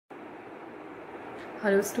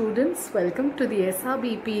Hello students, welcome to the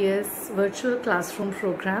SRBPS virtual classroom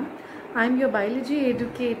program. I am your biology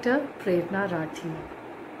educator Prerna Rathi.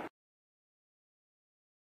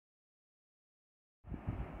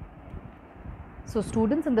 So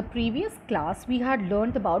students, in the previous class we had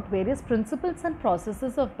learned about various principles and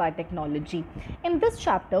processes of biotechnology. In this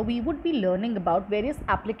chapter we would be learning about various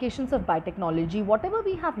applications of biotechnology. Whatever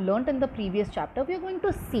we have learned in the previous chapter, we are going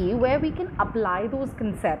to see where we can apply those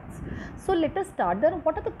concepts. So let us start. Then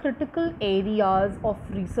what are the critical areas of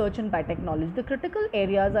research in biotechnology? The critical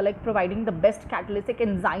areas are like providing the best catalytic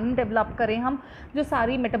enzyme develop करें हम जो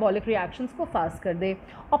सारी metabolic reactions को fast कर दे,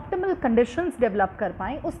 optimal conditions develop कर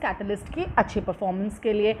पाएँ उस catalyst के अच्छे परफॉर्मेंस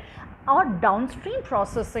के लिए, और डाउनस्ट्रीम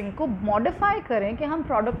प्रोसेसिंग को मॉडिफाई करें कि हम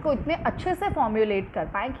प्रोडक्ट को इतने अच्छे से फॉर्मुलेट कर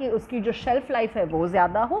पाएँ कि उसकी जो शेल्फ लाइफ है वो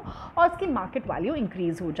ज़्यादा हो और उसकी मार्केट वैल्यू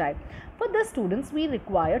इंक्रीज हो जाए. For this students we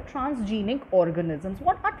require transgenic organisms.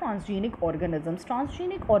 What are transgenic organisms?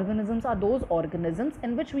 Transgenic organisms are those organisms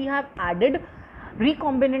in which we have added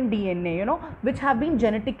recombinant DNA, which have been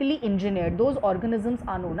genetically engineered. Those organisms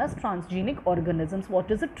are known as transgenic organisms.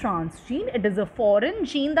 What is a transgene? It is a foreign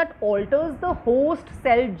gene that alters the host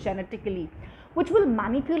cell genetically, which will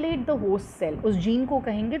manipulate the host cell. उस gene को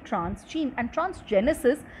कहेंगे transgene. And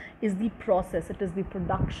transgenesis is the process. It is the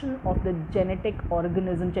production of the genetic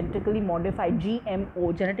organism, genetically modified,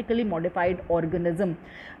 GMO, genetically modified organism.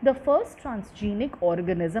 The first transgenic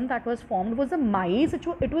organism that was formed was a mice.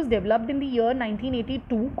 It was developed in the year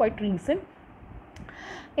 1982, quite recent.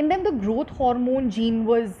 And then the growth hormone gene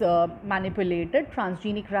was manipulated.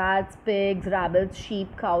 Transgenic rats, pigs, rabbits,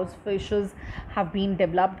 sheep, cows, fishes have been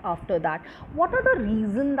developed after that. What are the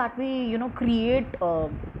reasons that we create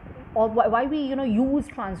or why we use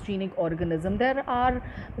transgenic organism? There are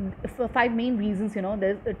 5 main reasons.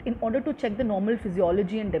 In order to check the normal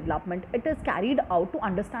physiology and development, it is carried out to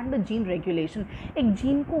understand the gene regulation. एक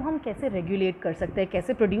gene को हम कैसे regulate कर सकते हैं,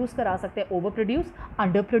 कैसे produce करा सकते हैं, over produce,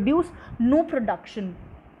 under produce, know production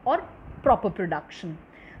और proper production.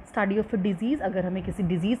 Study of a disease, अगर हमें किसी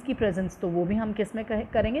डिजीज़ की प्रेजेंस, तो वो भी हम किस में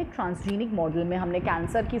करेंगे? ट्रांसजीनिक मॉडल में. हमने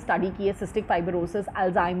कैंसर की स्टडी की है, cystic fibrosis,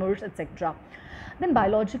 Alzheimer's etcetera. Then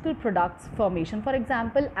biological products formation. For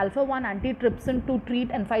example, alpha-1 antitrypsin to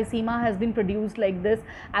treat emphysema has been produced like this.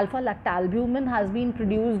 Alpha-lactalbumin has been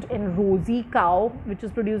produced in rosy cow, which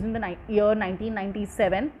is produced in the year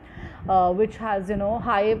 1997, which has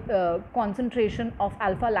high concentration of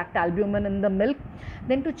alpha-lactalbumin in the milk.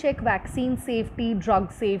 Then to check vaccine safety,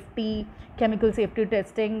 drug safety, chemical safety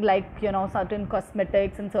testing, like certain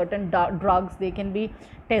cosmetics and certain drugs, they can be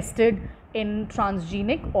tested in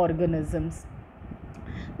transgenic organisms.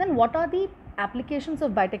 Then what are the applications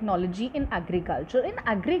of biotechnology in agriculture? In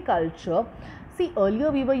agriculture, see, earlier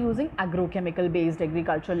we were using agrochemical based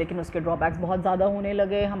agriculture, लेकिन उसके drawbacks बहुत ज़्यादा होने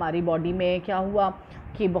लगे. हमारी body में क्या हुआ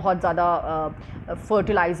कि बहुत ज़्यादा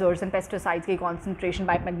फर्टिलाइजर्स एंड पेस्टिसाइड्स की कॉन्सेंट्रेशन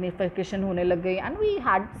बाय मैग्निफिकेशन होने लग गई, and we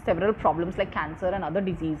had several problems like cancer and other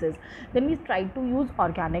diseases. Then we try to use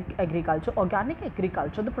organic agriculture. Organic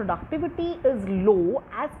agriculture, the productivity is low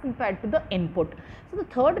as compare to the input. So the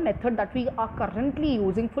third method that we are currently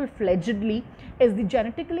using full-fledgedly is the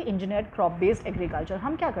genetically engineered crop-based agriculture.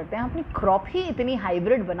 हम क्या करते हैं? हम अपनी crop ही इतनी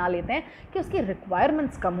hybrid बना लेते हैं कि उसकी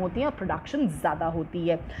रिक्वायरमेंट्स कम होती हैं और प्रोडक्शन ज़्यादा होती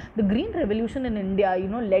है. The green revolution in India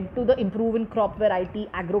led to the improve in crop variety,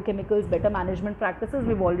 agrochemicals, better management practices.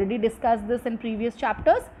 We've already discussed this in previous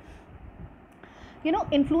chapters.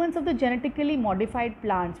 Influence of the genetically modified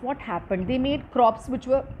plants. What happened? They made crops which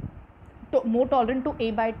were more tolerant to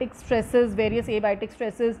abiotic stresses, various abiotic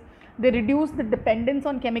stresses. They reduced the dependence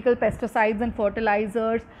on chemical pesticides and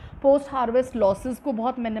fertilizers. Post harvest losses को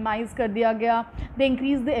बहुत minimize कर दिया गया. They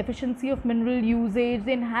increased the efficiency of mineral usage.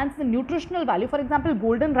 They enhanced the nutritional value. For example,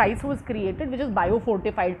 golden rice was created which is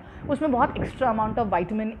biofortified. उसमें बहुत extra amount of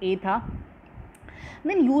vitamin A था.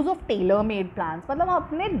 Then use of tailor made plants, मतलब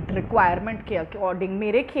अपने requirement के according.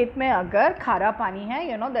 मेरे खेत में अगर खारा पानी है,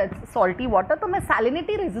 that's salty water, तो मैं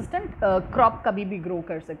salinity resistant crop कभी भी grow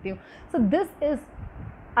कर सकती हूँ. So this is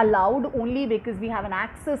allowed only because we have an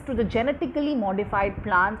access to the genetically modified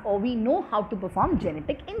plants, or we know how to perform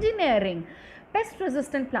genetic engineering. Pest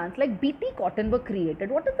resistant plants like BT cotton were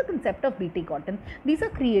created. What is the concept of BT cotton? These are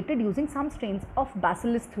created using some strains of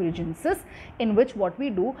Bacillus thuringiensis, in which what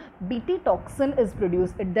we do, BT toxin is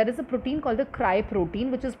produced. There is a protein called the cry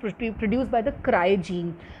protein which is produced by the cry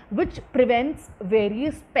gene, which prevents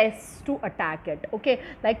various pests to attack it. Okay,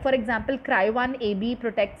 like for example, cry1AB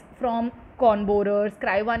protects from corn borers.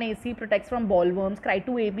 Cry1AC protects from bollworms.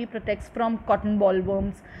 Cry2AB protects from cotton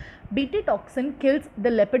bollworms. Bt toxin kills the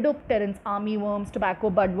lepidopterans, armyworms, tobacco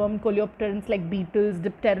budworm, coleopterans like beetles,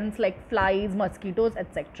 dipterans like flies, mosquitoes,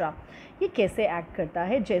 etc. ये कैसे act करता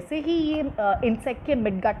है? जैसे ही ये insect के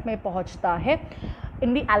mid gut में पहुंचता है,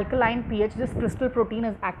 in the alkaline pH, this crystal protein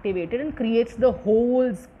is activated and creates the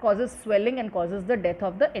holes, causes swelling and causes the death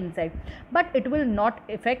of the insect. But it will not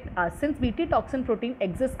affect us since Bt toxin protein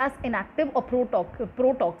exists as inactive or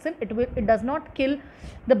protoxin. It does not kill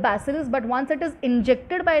the bacillus, but once it is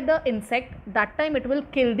injected by the insect, that time it will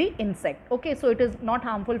kill the insect. Okay, so it is not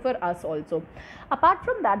harmful for us also. Apart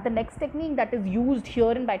from that, the next technique that is used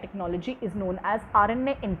here in biotechnology is known as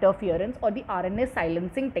RNA interference or the RNA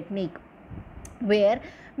silencing technique, where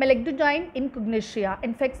Melectogyne incognitia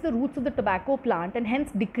infects the roots of the tobacco plant and hence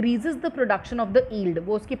decreases the production of the yield.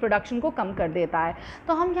 वो उसकी production को कम कर देता है.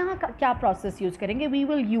 तो हम यहाँ क्या process use करेंगे? We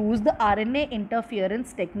will use the RNA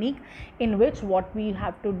interference technique, in which what we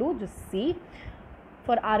have to do, just see.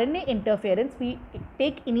 For RNA interference, we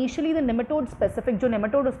take initially the nematode specific, जो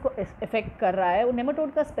nematode उसको affect कर रहा है, वो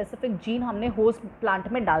nematode का specific gene हमने host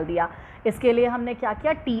plant में डाल दिया. इसके लिए हमने क्या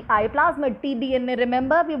किया? TI plasmid tDNA,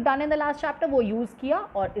 remember we've done in the last chapter, वो use किया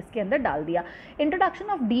और इसके अंदर डाल दिया. Introduction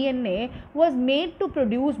of DNA was made to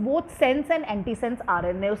produce both sense and antisense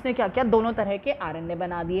RNA. उसने क्या किया? दोनों तरह के RNA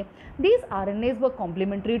बना दिए. These RNAs were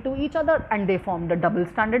complementary to each other and they formed a double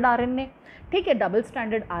stranded RNA. ठीक है, डबल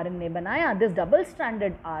स्टैंडर्ड आरएनए बनाया. This double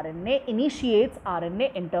standard RNA initiates RNA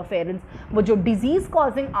interference. वो जो डिजीज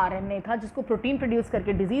कॉजिंग आरएनए था, जिसको प्रोटीन प्रोड्यूस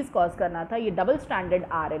करके डिजीज कॉज करना था, ये डबल स्टैंडर्ड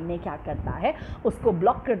आरएनए क्या करता है? उसको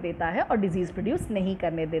ब्लॉक कर देता है और डिजीज प्रोड्यूस नहीं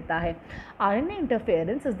करने देता है. RNA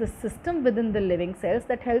interference is the system with in the living cells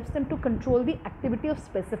that helps them to control the activity of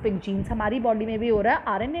specific jeans. हमारी बॉडी में भी हो रहा है.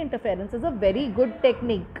 RNA interference is a very good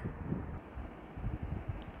technique.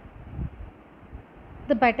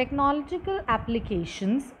 The biotechnological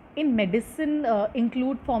applications in medicine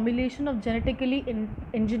include formulation of genetically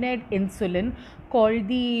engineered insulin called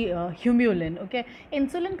the humulin. Okay,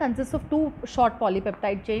 insulin consists of two short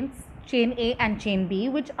polypeptide chains, chain A and chain B,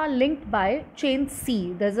 which are linked by chain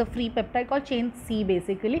C. There's a free peptide called chain C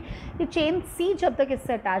basically. ये chain C जब तक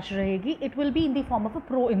इससे attached रहेगी, it will be in the form of a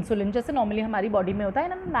pro-insulin, जैसे normally हमारी body में होता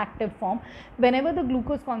है, in an active form. Whenever the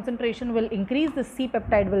glucose concentration will increase, the C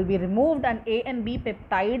peptide will be removed and A and B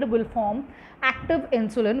peptide will form active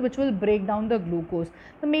insulin, which will break down the glucose.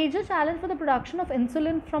 The major challenge for the production of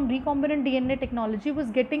insulin from recombinant DNA technology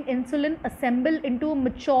was getting insulin assembled into a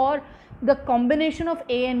mature. The combination of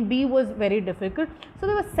A and B was very difficult. So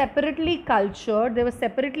they were separately cultured, they were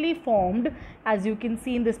separately formed, as you can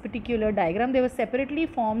see in this particular diagram. They were separately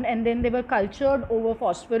formed and then they were cultured over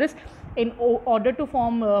phosphorus in order to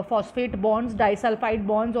form phosphate bonds, disulfide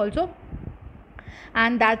bonds also.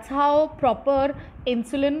 And that's how proper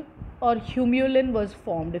insulin or humulin was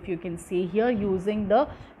formed, if you can see here, using the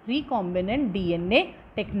recombinant DNA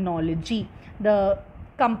technology. The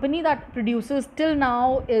company that produces till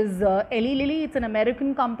now is Eli Lilly. It's an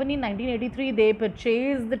American company. In 1983, they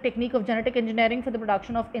purchased the technique of genetic engineering for the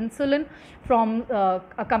production of insulin from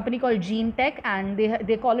a company called GeneTech, and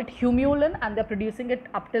they call it humulin, and they're producing it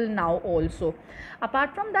up till now also.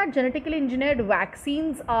 Apart from that, genetically engineered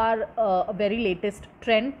vaccines are a very latest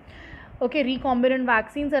trend. Okay, recombinant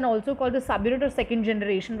vaccines and also called the subunit or second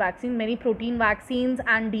generation vaccine. Many protein vaccines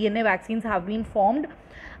and DNA vaccines have been formed,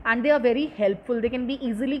 and they are very helpful. They can be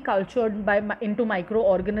easily cultured into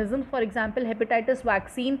microorganisms. For example, hepatitis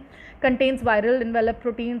vaccine contains viral envelope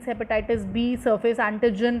proteins, hepatitis B surface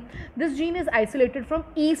antigen. This gene is isolated from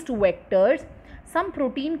yeast vectors. Some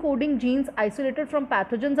protein coding genes isolated from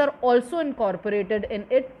pathogens are also incorporated in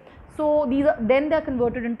it. So then they are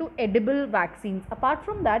converted into edible vaccines. Apart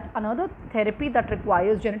from that, another therapy that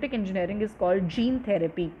requires genetic engineering is called gene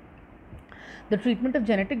therapy. The treatment of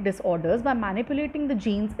genetic disorders by manipulating the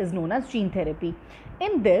genes is known as gene therapy.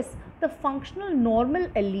 In this, the functional normal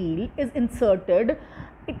allele is inserted.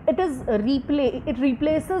 It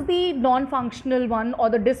replaces the non-functional one or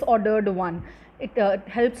the disordered one. It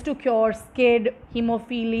helps to cure SCID,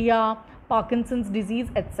 hemophilia, Parkinson's disease,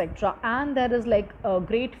 etc. And there is like a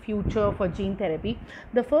great future for gene therapy.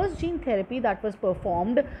 The first gene therapy that was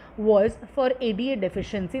performed was for ADA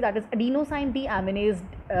deficiency, that is adenosine deaminase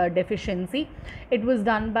deficiency. It was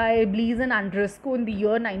done by Blees and Andrescu in the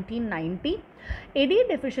year 1990. ADA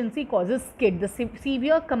deficiency causes SCID, the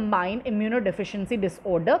severe combined immunodeficiency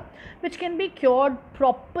disorder, which can be cured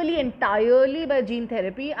properly entirely by gene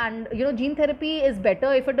therapy. And gene therapy is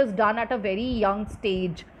better if it is done at a very young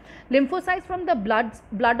stage. Lymphocytes from the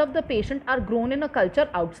blood of the patient are grown in a culture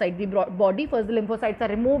outside the body. First, the lymphocytes are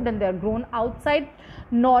removed and they are grown outside.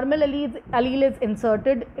 Normal allele is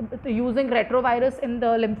inserted using retrovirus in the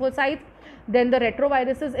lymphocytes. Then the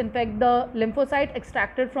retroviruses infect the lymphocyte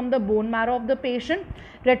extracted from the bone marrow of the patient.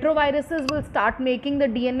 Retroviruses will start making the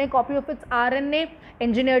DNA copy of its RNA.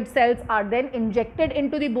 Engineered cells are then injected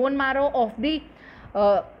into the bone marrow of the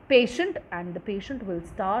patient, and the patient will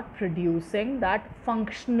start producing that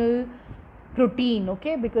functional protein,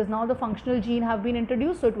 okay, because now the functional gene have been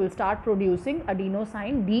introduced, so it will start producing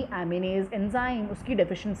adenosine deaminase enzyme. Uski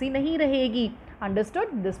deficiency nahi rahegi.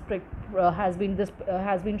 Understood? This has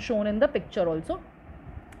been shown in the picture also.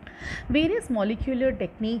 Various molecular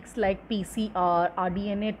techniques like PCR,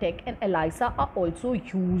 rDNA tech and ELISA are also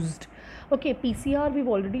used. Okay, PCR we've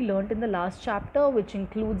already learnt in the last chapter, which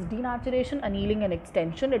includes denaturation, annealing and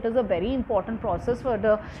extension. It is a very important process for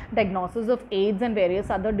the diagnosis of AIDS and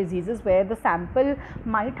various other diseases where the sample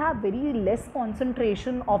might have very less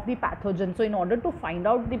concentration of the pathogen. So in order to find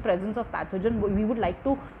out the presence of pathogen, we would like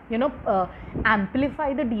to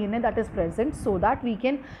amplify the DNA that is present so that we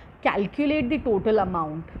can calculate the total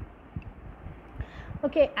amount.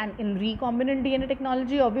 Okay, and in recombinant DNA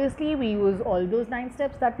technology, obviously we use all those 9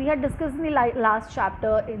 steps that we had discussed in the last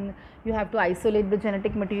chapter. You have to isolate the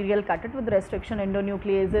genetic material, cut it with restriction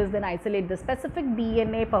endonucleases, then isolate the specific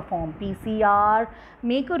DNA, perform PCR,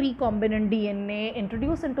 make a recombinant DNA,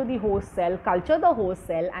 introduce into the host cell, culture the host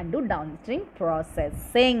cell and do downstream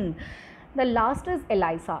processing. The last is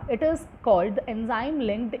ELISA. It is called the enzyme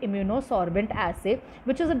linked immunosorbent assay,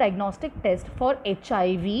 which is a diagnostic test for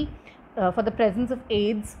HIV. For the presence of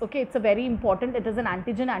AIDS. Okay, it's a very important, it is an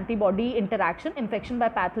antigen antibody interaction. Infection by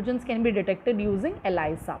pathogens can be detected using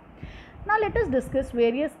ELISA. Now let us discuss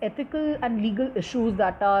various ethical and legal issues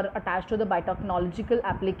that are attached to the biotechnological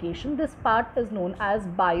application. This part is known as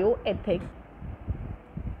bioethics.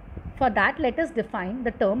 For that, let us define the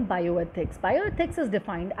term bioethics. Bioethics is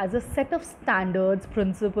defined as a set of standards,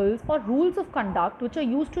 principles or rules of conduct which are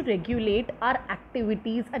used to regulate our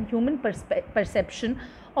activities and human perception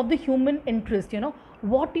of the human interest.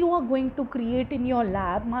 What you are going to create in your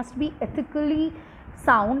lab must be ethically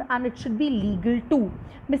sound and it should be legal too.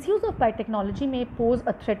 Misuse of biotechnology may pose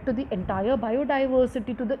a threat to the entire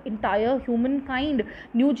biodiversity, to the entire humankind.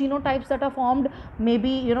 New genotypes that are formed may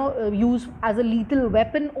be used as a lethal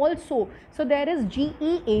weapon also. So there is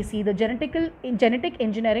GEAC, the genetic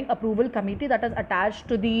engineering approval committee, that is attached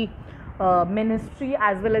to the ministry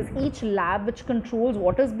as well as each lab, which controls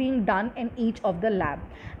what is being done in each of the lab.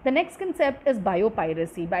 The next concept is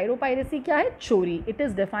biopiracy. Biopiracy kya hai? Chori. It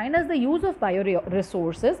is defined as the use of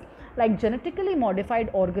bioresources like genetically modified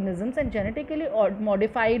organisms and genetically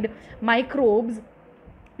modified microbes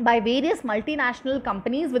by various multinational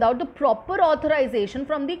companies without the proper authorization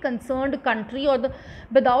from the concerned country or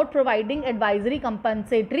without providing advisory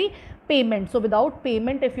compensatory payment. So without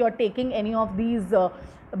payment, if you are taking any of these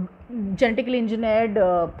genetically engineered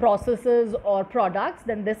processes or products,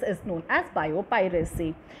 then this is known as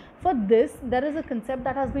biopiracy. For this, there is a concept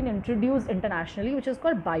that has been introduced internationally, which is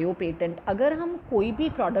called biopatent. अगर हम कोई भी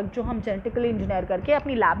product जो हम genetically engineer करके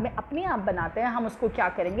अपनी lab में अपने आप बनाते हैं, हम उसको क्या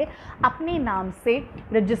करेंगे, अपने नाम से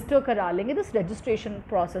register करा लेंगे. This registration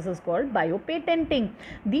process is called biopatenting.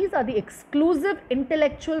 These are the exclusive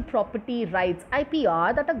intellectual property rights,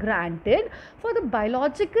 IPR, that are granted for the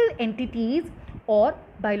biological entities और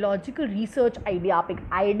बायोलॉजिकल रिसर्च आइडिया. आप एक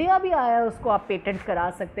आइडिया भी आया है उसको आप पेटेंट करा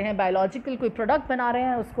सकते हैं. बायोलॉजिकल कोई प्रोडक्ट बना रहे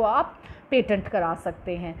हैं उसको आप पेटेंट करा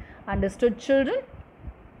सकते हैं. Understood children?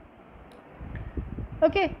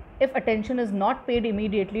 Okay, if attention is not paid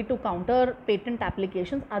immediately to counter patent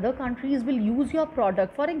applications, other countries will use your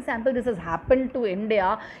product. For example, this has happened to India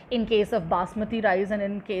in case of basmati rice and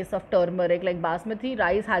in case of turmeric. Like basmati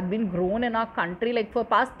rice had been grown in our country like for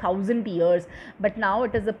past 1000 years, but now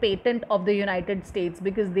it is a patent of the United States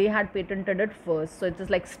because they had patented it first. So it is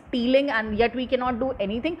like stealing, and yet we cannot do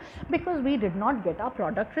anything because we did not get our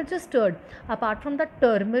product registered. Apart from that,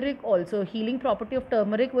 turmeric also, healing property of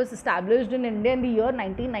turmeric was established in India in the year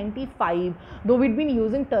 1995, though we'd been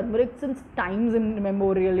using turmeric since times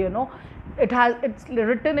immemorial. It's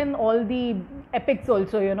written in all the epics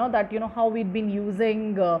also, that how we'd been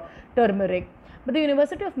using turmeric. But the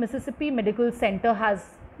University of Mississippi Medical Center has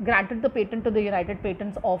granted the patent to the United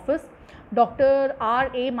Patents Office. Dr.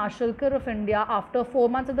 R.A. Mashalkar of India, after 4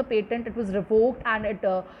 months of the patent, it was revoked and it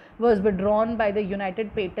was withdrawn by the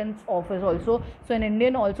United Patents Office also. So an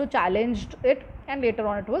Indian also challenged it and later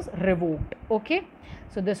on it was revoked. Okay,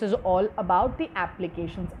 so this is all about the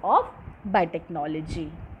applications of biotechnology.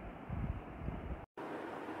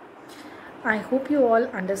 I hope you all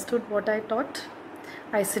understood what I taught.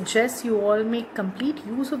 I suggest you all make complete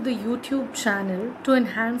use of the YouTube channel to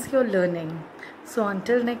enhance your learning. So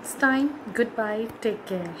until next time, goodbye, take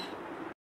care.